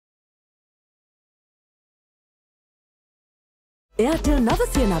එයාටෙල්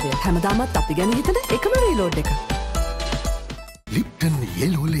 909 හැමදාමත් අපි ගැන හිතන එකම රීලෝඩ් එක. Lipton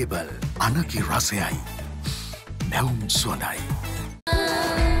යෙලෝ label අනකි රසයයි. නැවුම් සුවඳයි.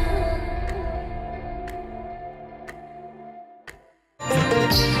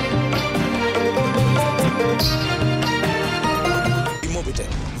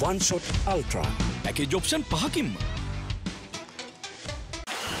 One Shot Ultra package option පහකින්ම.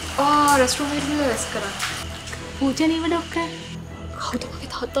 Restaurant එකේ රෙස් කරා. පූජනීය ડોක්ටර්. කවුද මගේ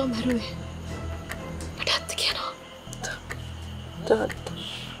තාත්තා මැරුවේ? මට ඇත්ත කියනවා. තාත්තා.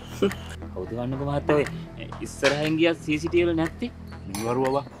 කවුද ගන්නකො මහත්තයා ඔය ඉස්සරහින් ගියා CCTV වල නැත්තේ?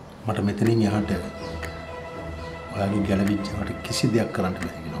 නිවරුවා. මට මෙතනින් යහට ඔයාගේ ගැලවිච්ච මට කිසි දෙයක් කරන්න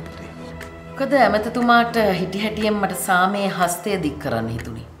බැරි වෙනවා පුතේ. මොකද ඇමතිතුමාට හිටි හැටියෙන් මට සාමයේ හස්තය දික් කරන්න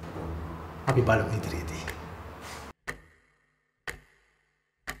හිතුනේ. අපි බලමු ඉදිරියේදී.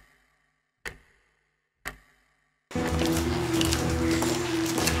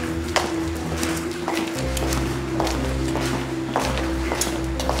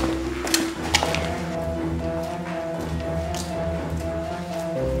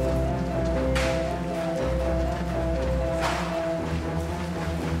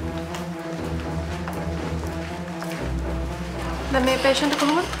 මේ patient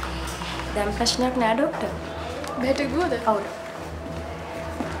කොහොමද? දැන් ප්‍රශ්නයක් නෑ ડોක්ටර්. බෙහෙට ගියද? ඔව්.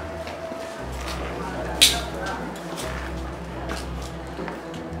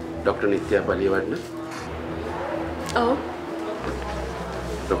 डॉक्टर नित्या पलियवडन ඔව්.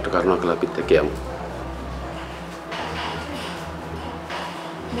 डॉक्टर කරුණාකර අපිත් එක්ක යමු.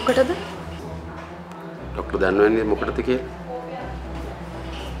 මොකටද? डॉक्टर දන්නවන්නේ මොකටද කියලා?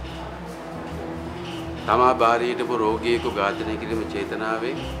 තමා බාහිර හිටපු රෝගියෙකු ඝාතනය කිරීම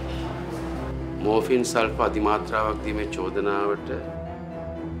චේතනාවෙන් මෝෆින් සල්ෆා අතිමාත්‍රාවක් දීමේ චෝදනාවට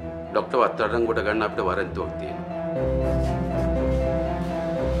ડોක්ටර් වත්තටංගොඩ ගන්න අපිට වරන්තුවක් තියෙනවා.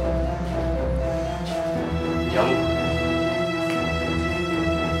 යමු.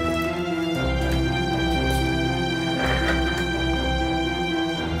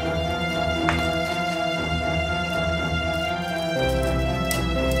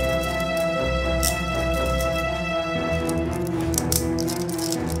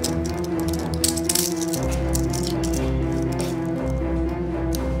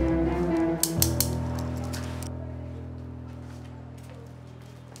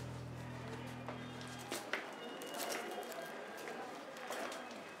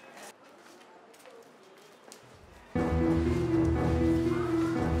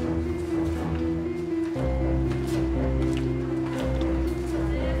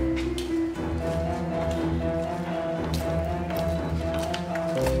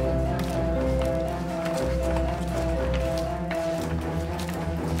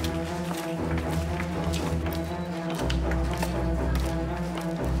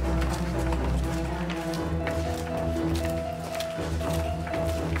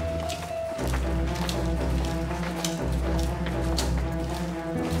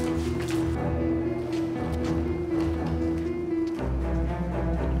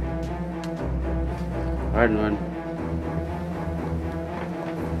 Arnold.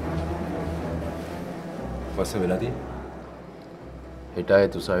 What's the veladi? හිටායේ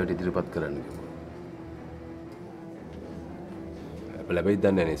තුසාවිට ඉදිරිපත් කරන්න කිව්වා. අපේ ලැබෙයිද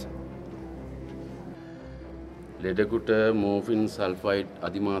දන්නේ නැහැ නේද? ලෙඩකුට මෝෆින් සල්ෆයිඩ්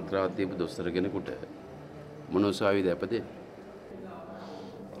අධිමාත්‍රාවක් දීපු දොස්තර කෙනෙකුට මොන උසාවියද අපදේ?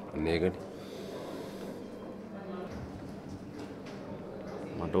 අනේකනේ.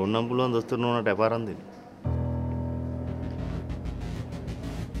 මට ඕනම් පුළුවන් දොස්තර නෝනාට අපාරන් දෙන්න.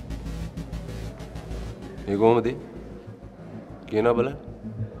 මේ කොහමද? කියනවා බලන්න.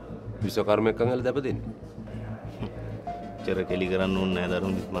 විශ්වකර්මයක් අංගල දැප දෙන්නේ. චර කෙලි කරන්න ඕනේ නැහැ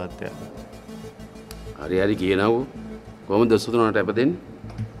දරුණු මහත්තයා. හරි හරි කියනවෝ. කොහොමද දොස්තර නෝනාට අප දෙන්නේ?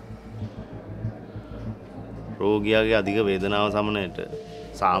 රෝගියාගේ අධික වේදනාව සමනයට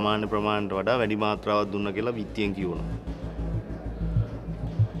සාමාන්‍ය ප්‍රමාණයට වඩා වැඩි මාත්‍රාවක් දුන්නා කියලා විත්තියෙන් කියවනවා.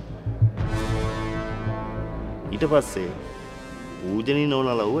 ඊට පස්සේ පූජනීය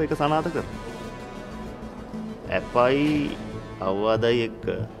නෝනලව ඒක සනාථ කරනවා. ඇපයි අවවාදයි එක්ක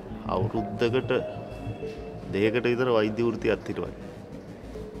අවුරුද්දකට දෙකකට විතර වෛද්‍ය වෘත්තියක් හිටවයි.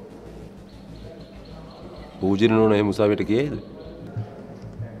 පූජනීය නෝන එහෙම උසාවියට ගියේද?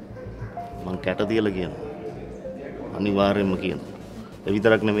 මං කැට තියලා කියනවා. අනිවාර්යයෙන්ම කියනවා. ඒ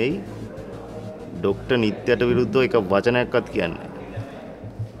විතරක් නෙමෙයි ડોක්ටර් නිත්‍යට විරුද්ධව එක වචනයක්වත් කියන්නේ නැහැ.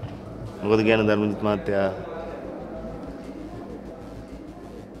 මොකද කියන්නේ ධර්මජිත් මහත්තයා?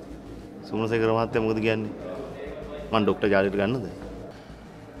 සුමනසේකර මහත්තයා මොකද කියන්නේ? මං ડોක්ටර් ජාලියට ගන්නද?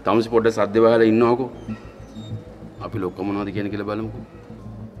 තමසි පොඩ්ඩක් සද්ද වහලා ඉන්නවකෝ. අපි ලොක්ක මොනවද කියන්නේ කියලා බලමුකෝ.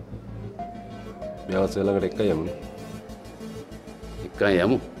 මෙයාස ළඟට එක්ක යමුනේ. එක්කන්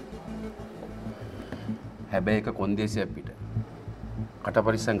යමු. හැබැයි එක කොන්දේසියක් පිට. කට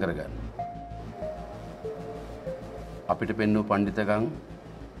පරිස්සම් කරගන්න. අපිට පෙන්වූ පඬිතකම්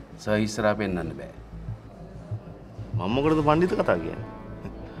සර් ඉස්සරහා පෙන්වන්න බෑ. මම මොකටද පඬිත කතා කියන්නේ?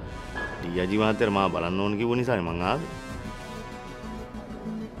 ඩීජි මහත්තයා මාව බලන්න ඕන කිව්ව නිසානේ මං ආවේ.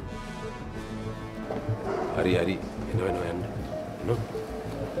 හරි හරි එනවා යන්න. නෝ.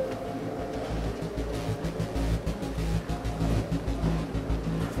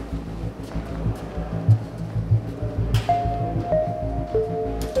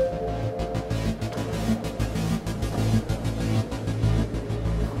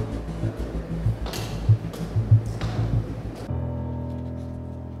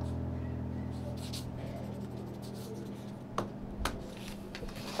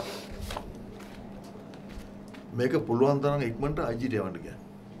 මේක පුළුවන් තරම් ඉක්මනට IGට යවන්න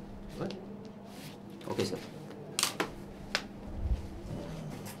කියන්නේ. ඕකේ sir.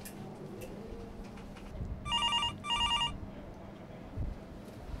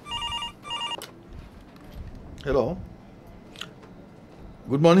 Hello.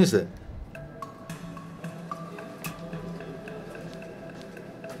 Good morning, sir.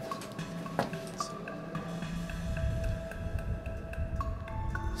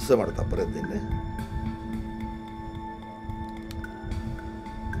 Sir, මට තප්පරයක් දෙන්න.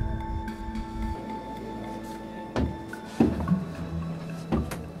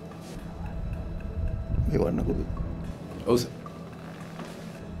 වන්නකොද? ඔව් සර්.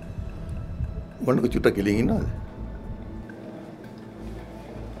 වන්නකො චුට්ටක් එළියෙන් ඉන්නවද?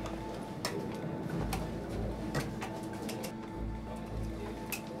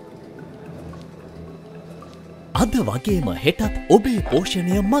 අද වගේම හෙටත් ඔබේ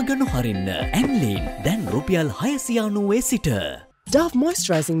පෝෂණය මග නොහරින්න. ඇන්ලීන් දැන් රුපියල් 690 සිට. Dove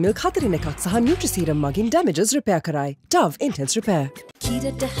Moisturising Milk 4 එකක් සහ Nutriserum මගින් damages repair කරයි. Dove Intense Repair.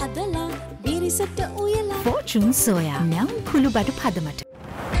 කිරට හදලා බිරිසට උයලා Fortune Soya නම් කුළු බඩු පදමට.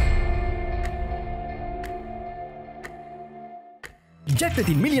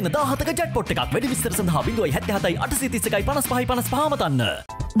 ජැක්පතින් මිලියන 17ක ජැක්පොට් එකක් වැඩි විස්තර සඳහා 077යි 831යි 55 බලන්න.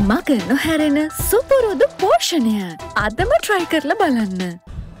 මග නොහැරෙන සුපුරුදු පෝෂණය අදම try කරලා බලන්න.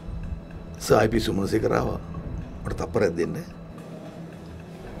 සායිපි සුමනසේකර ආවා. මට තප්පරයක් දෙන්න.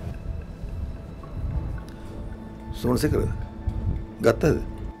 සුමනසේකර ගත්තද?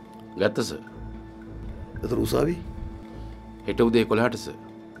 ගත්ත සර්. ඒතර උසාවි? හෙට උදේ 11ට සර්.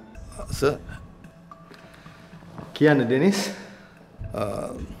 සර්. කියන්නේ ඩෙනිස්?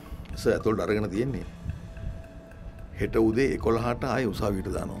 සර් ඇතුළට අරගෙන තියෙන්නේ. හෙට උදේ 11ට ආයේ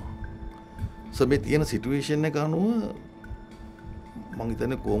උසාවියට දානවා. සර් මේ තියෙන සිටුේෂන් එක අනුව මං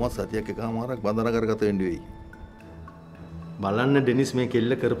හිතන්නේ කොහොමද සතියක් එකමාරක් බඳන කරගත වෙන්න වෙයි. බලන්න ඩෙනිස් මේ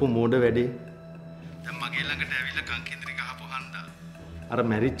කෙල්ල කරපු මෝඩ වැඩේ. දැන් මගේ ළඟට ඇවිල්ලා කංකේන්ද්‍රි ගහපු හන්දා. අර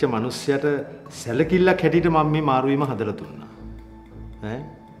මැරිච්ච මිනිස්සයාට සැලකිල්ලක් හැටියට මම මේ මාරුවීම හදලා දුන්නා. ඈ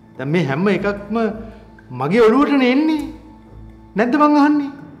දැන් මේ හැම එකක්ම මගේ ඔළුවටනේ එන්නේ. නැද්ද මං අහන්නේ?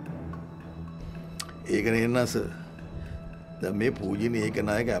 ඒක නෙන්නස. දැන් මේ පූජනීය ඒක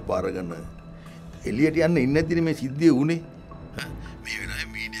නායක අපාරගෙන එළියට යන්න ඉන්නේ නැතිනේ මේ සිද්ධිය උනේ. මේ වෙලාවේ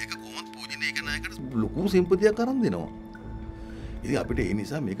මීඩියා එක කොහොමද පූජනීය ඒක නායකට ලොකු සිම්පතියක් අරන් දෙනවා. ඉතින් අපිට ඒ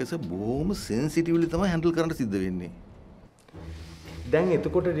නිසා මේකස බොහොම සෙන්සිටිව්ලි තමයි හැන්ඩල් කරන්න සිද්ධ වෙන්නේ. දැන්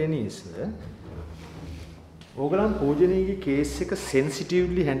එතකොට ඩෙනිස් ඕගලන් පූජනීයගේ කේස් එක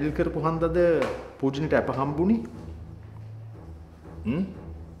සෙන්සිටිව්ලි හැන්ඩල් කරපු හන්දද පූජනීයට අප හම්බුනේ?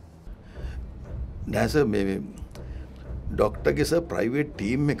 නෑස මේ ඩොක්ටර්ගේ සර් ප්‍රයිවට්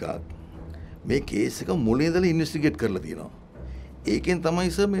ටීම් එකක් මේ කේස් එක මුලින් ඉඳලා ඉන්වෙස්ටිගේට් කරලා තියෙනවා. ඒකෙන් තමයි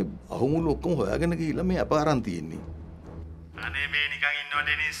සර් මේ අහුමුළු ඔක්කොම හොයාගෙන ගිහිල්ලා මේ අප අරන් තියෙන්නේ. අනේ මේ නිකන් ඉන්නවා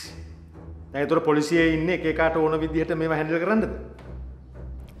ඩෙනිස්. දැන් ඒතර පොලිසියේ ඉන්නේ එක එකාට ඕන විදිහට මේව හැන්ඩල් කරන්නද?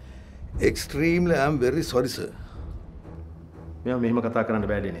 Extremely I am very sorry sir. මෙහෙම කතා කරන්න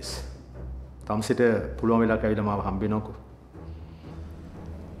බෑ ඩෙනිස්. තම්සිට පුළුවන් වෙලාවක ඇවිල්ලා මාව හම්බෙන්නකෝ.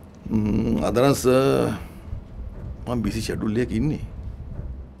 අදනම් සර් මම බිසි ෂෙඩියුල් එකක ඉන්නේ.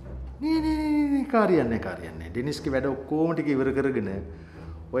 නේ කාරියන්නේ. ඩෙනිස්ගේ වැඩ ඔක්කොම ටික ඉවර කරගෙන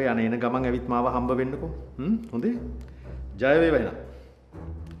ඔය අනේන ගමන් ඇවිත් මාව හම්බ වෙන්නකෝ. හොඳේ. ජය වේවා එනවා.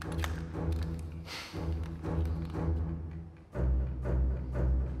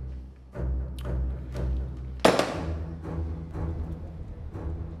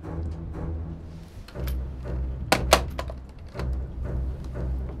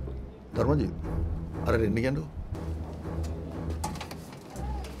 ධර්මජීත් අර එන්න කියන්නකෝ.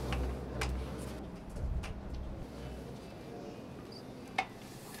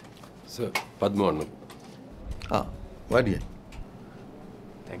 Sir පද්මවන්න. වාඩිය.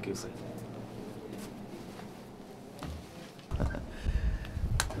 Thank you sir.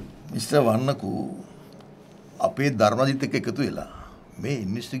 Mister වන්නකු අපේ ධර්මජිත් එක්ක එකතු වෙලා මේ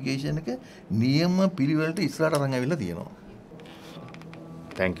ඉන්වෙස්ටිගේෂන් එක නියම පිළිවෙලට ඉස්සරහට අරන් ඇවිල්ලා තියෙනවා.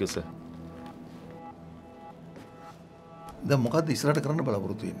 Thank you sir. දැන් මොකද්ද ඉස්සරහට කරන්න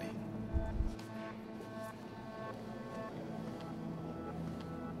බලාපොරොත්තු වෙන්නේ?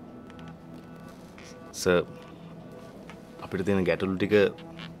 සර් අපිට තියෙන ගැටලු ටික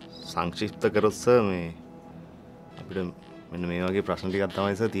සංක්ෂිප්ත කරොත් සර් මේ අපිට මෙන්න මේ වගේ ප්‍රශ්න ටිකක්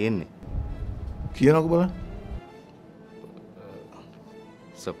තමයි සර් තියෙන්නේ. කියනකො බලන්න.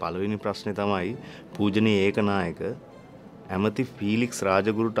 සර් පළවෙනි ප්‍රශ්නේ තමයි පූජනීය ඒකනායක ඇමති ෆීලික්ස්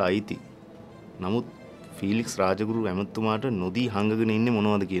රාජගුරුට අයිති. නමුත් ෆීලික්ස් රාජගුරු ඇමතුමාට නොදී හංගගෙන ඉන්නේ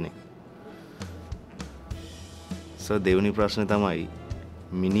මොනවද කියන එක. සර් දෙවෙනි ප්‍රශ්නේ තමයි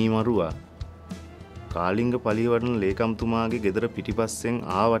මිනිමරුවා කාලිංග පලියවඩන ලේකම්තුමාගේ ගෙදර පිටිපස්සෙන්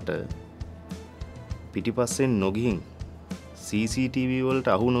ආවට පිටිපස්සෙන් නොගිහින් CCTV වලට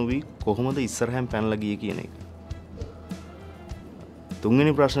අහු නොවි කොහොමද ඉස්සරහෙන් පැනලා ගියේ කියන එක.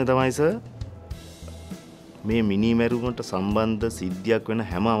 තුන්වෙනි ප්‍රශ්නේ තමයි සර් මේ මිනි මැරුමට සම්බන්ධ සිද්ධියක් වෙන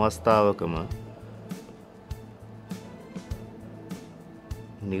හැම අවස්ථාවකම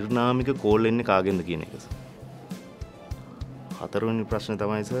නිර්නාමික කෝල් එන්නේ කාගෙන්ද කියන එක. හතරවෙනි ප්‍රශ්නේ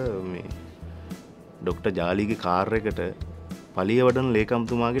තමයි සර් මේ ඩොක්ටර් ජාලිගේ කාර් එකට පලියවඩන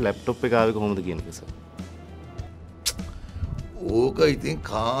ලේකම්තුමාගේ ලැප්ටොප් එක ආවේ කොහොමද කියන එක සර්. ඕක ඉතින්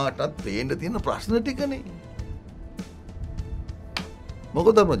කාටත් පේන්න තියෙන ප්‍රශ්න ටිකනේ.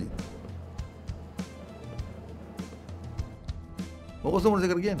 මොකද ධර්මජිත්? මොකද මොනවද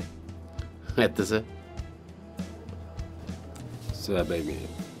කර කියන්නේ? ඇත්ත සර්. සර් හැබැයි මේ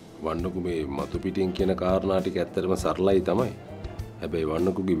වන්නකු මේ මතු පිටින් කියන කාරණා ටික ඇත්තටම සරලයි තමයි. හැබැයි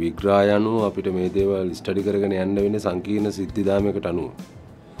වන්නකුගේ විග්‍රහය අනුව අපිට මේ දේවල් ස්ටඩි කරගෙන යන්න වෙන්නේ සංකීර්ණ සිද්ධිදාමයකට අනුව.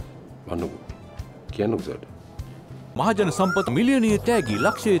 වන්නකු කියන්නකෝ සර්. මහජන සම්පත් මිලියනීය තෑගි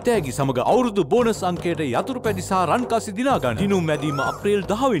ලක්ෂයේ තෑගි සමග අවුරුදු බෝනස් අංකයට යතුරු පැදි සහ රන් කාසි දිනා ගන්න. දිනුම් මැදීම අප්‍රේල්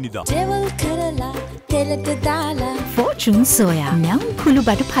 10 වෙනිදා. ජෙවල් කරලා තෙලට දාලා ෆෝචුන් සෝයා නම් කුළු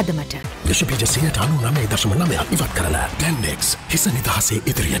බඩු පදමට. විෂබීජ 99.9 ඉවත් කරලා ඩැන්නෙක්ස් හිස නිදහසේ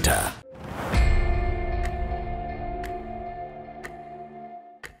ඉදිරියට.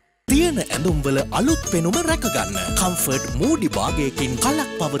 තියෙන ඇඳුම්වල අලුත් පෙනුම රැකගන්න කම්ෆර්ට් මූඩි භාගයකින් කලක්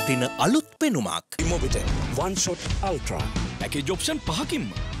පවතින අලුත් පෙනුමක්. Immobile One Shot Ultra package option 5කින්ම.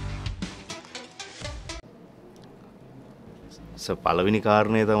 පළවෙනි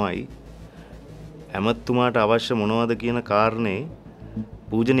කාරණය තමයි ඇමතුමාට අවශ්‍ය මොනවද කියන කාරණේ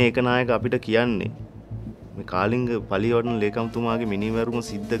පූජනීය ඒකනායක අපිට කියන්නේ මේ කාලිංග පලියවඩන ලේකම්තුමාගේ මිනිමැරුම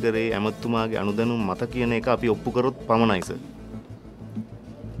සිද්ධ කරේ ඇමතුමාගේ අනුදැනුම් මත කියන එක අපි ඔප්පු කරොත් පමණයි සර්.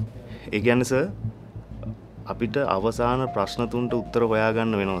 ඒ කියන්නේ සර් අපිට අවසාන ප්‍රශ්න තුනට උත්තර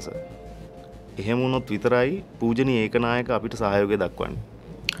හොයාගන්න වෙනවා සර්. එහෙම වුණොත් විතරයි පූජනීය ඒකනායක අපිට සහයෝගය දක්වන්නේ.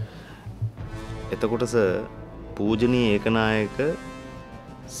 එතකොට සර් පූජනීය ඒකනායක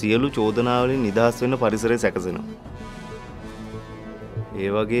සියලු චෝදනාවලින් නිදහස් වෙන්න පරිසරය සැකසෙනවා. ඒ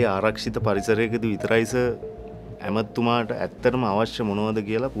වගේ ආරක්ෂිත පරිසරයකදී විතරයි සර් ඇමතුමාට ඇත්තටම අවශ්‍ය මොනවද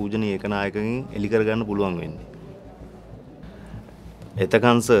කියලා පූජනීය ඒකනායකගෙන් එලි කරගන්න පුළුවන් වෙන්නේ.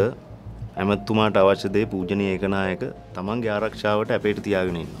 එතකන් සර් ඇමතුමාට අවශ්‍ය දේ පූජනීය ඒකනායක තමන්ගේ ආරක්ෂාවට අපේට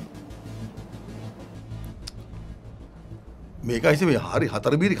තියාගෙන ඉන්නවා. මේකයි මේ හරි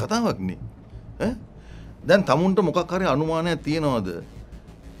හතරබීරි කතාවක් නේ. ඈ දැන් තමුන්ට මොකක් හරි අනුමානයක් තියනවද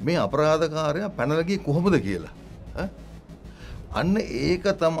මේ අපරාධකාරයා පැනලා ගියේ කොහොමද කියලා? ඈ අන්න ඒක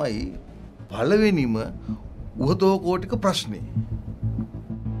තමයි පළවෙනිම උහතෝ කෝටික ප්‍රශ්නේ.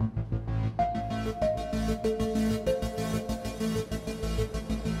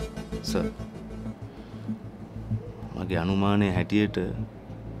 සර් මගේ අනුමානය හැටියට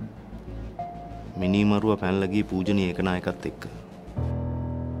මිනිමරුව පැනලා ගියේ පූජනීය ඒකනායකත් එක්ක.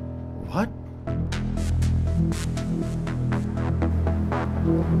 What?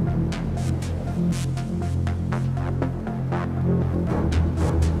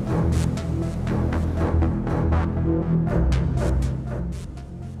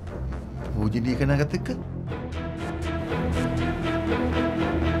 පූජනීය ඒකනායකත් එක්ක?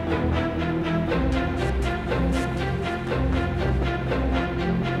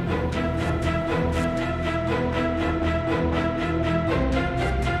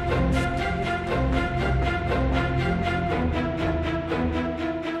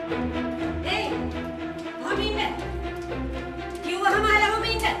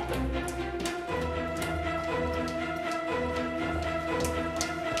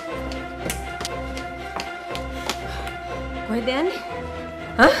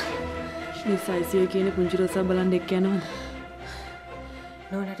 මේ සයිසිය කියන පුංචි රොසා බලන්න එක්ක යනවද?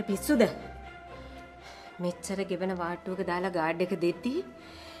 නෝනට පිස්සුද? මෙච්චර ගෙවන වාට්ටුවක දාලා ගාඩ් එක දෙtti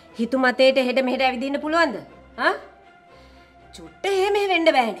හිතු මතේට හෙට මෙහෙට ඇවිදින්න පුළුවන්ද? හා? චුට්ට එහෙම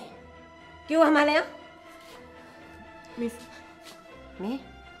වෙන්න බෑනේ. කිව්වම මලයා. මිස් මේ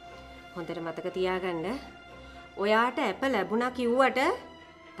හොඳට මතක තියාගන්න. ඔයාට ඇප ලැබුණා කිව්වට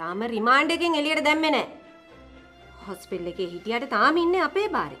තාම රිමාන්ඩ් එකෙන් එළියට දැම්මේ නැහැ. හොස්පිටල් එකේ හිටියට තාම ඉන්නේ අපේ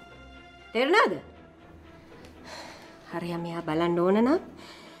බාරේ. තේරුණාද? හරිය මෙයා බලන්න ඕන නම්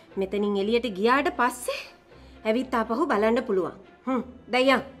මෙතනින් එළියට ගියාට පස්සේ ඇවිත් ආපහු බලන්න පුළුවන්.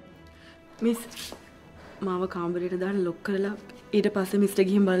 දැන් මිස් මාව කාමරේට දාලා ලොක් කරලා ඊට පස්සේ මිස්ටර්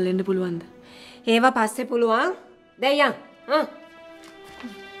ගිහින් බලන්න එන්න පුළුවන්ද? ඒවා පස්සේ පුළුවන්. දැන්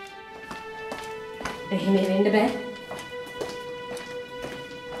එහෙම වෙන්න බෑ.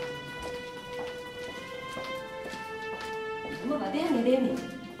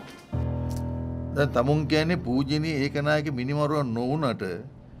 දැන් තමුන් කියන්නේ පූජනීය ඒකනායක මිනිමරුව නොවුනට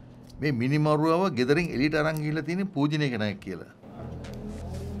මේ මිනිමරුවව ගෙදරින් එළියට අරන් ගිහිල්ලා තියෙන පූජනීය ඒකනායක කියලා.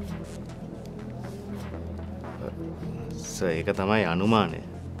 ඒක තමයි අනුමානය.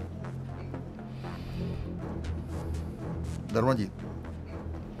 ධර්මජිත්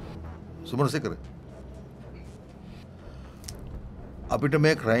සුමනසේකර අපිට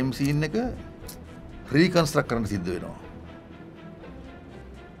මේ ක්‍රයිම් සීන් එක රීකන්ස්ට්‍රක්ට් කරන්න සිද්ධ වෙනවා.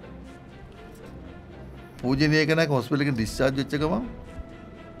 පූජනීය කෙනෙක් හොස්පිටල් එකෙන් ඩිස්චාර්ජ් වෙච්ච ගමන්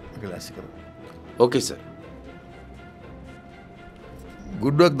ඒක ලෑස්ති කරමු. ඕකේ sir.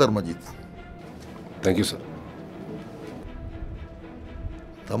 Good work ධර්මජිත්. thank you sir.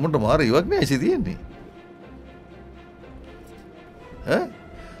 තමුන්ට මාර ඉවක් නෑ ඇසි තියෙන්නේ.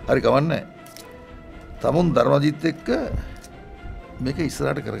 හරි කවන්නේ. තමුන් ධර්මජිත් එක්ක මේක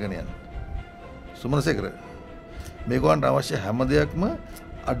ඉස්සරහට කරගෙන යන්න. සුමනසේකර මේක වන්ට අවශ්‍ය හැම දෙයක්ම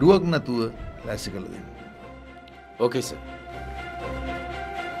අඩුවක් නැතුව ලෑස්ති කරලා දෙන්න. ඕකේ සර්.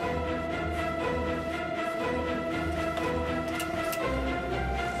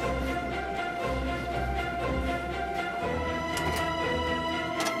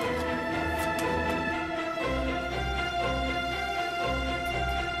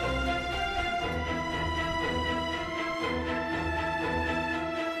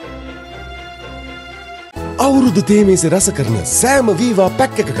 අවුරුදු තේමේසේ රස කරන සෑම වීවා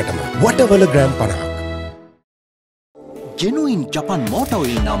පැක් එකකටම වටවල ග්‍රෑම් 50ක්. ජෙනුයින් ජපන් මෝටර්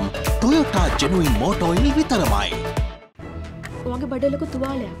ඔයිල් නම් ටොයෝටා ජෙනුයින් මෝටර් ඔයිල් විතරමයි. ඔයාගේ බඩලක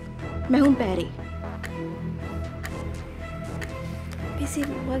තුවාලයක් මැහුම් පෑරේ. පිසි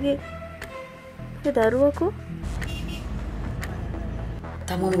වගේ දරුවකෝ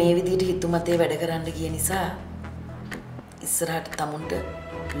තමුන් මේ විදිහට හිතුමතේ වැඩ කරන්න ගිය නිසා ඉස්සරහට තමුන්ට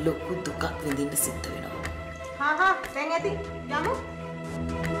ලොකු දුකක් විඳින්න සිද්ධ වෙනවා. දැන් ඇති යමු.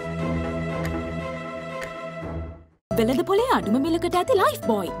 වෙළඳ පොලේ අඩුම මිලකට ඇති ලයිෆ්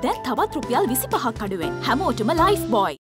බොයි දැන් තවත් රුපියල් 25ක් අඩුවෙන් හැමෝටම ලයිෆ් බොයි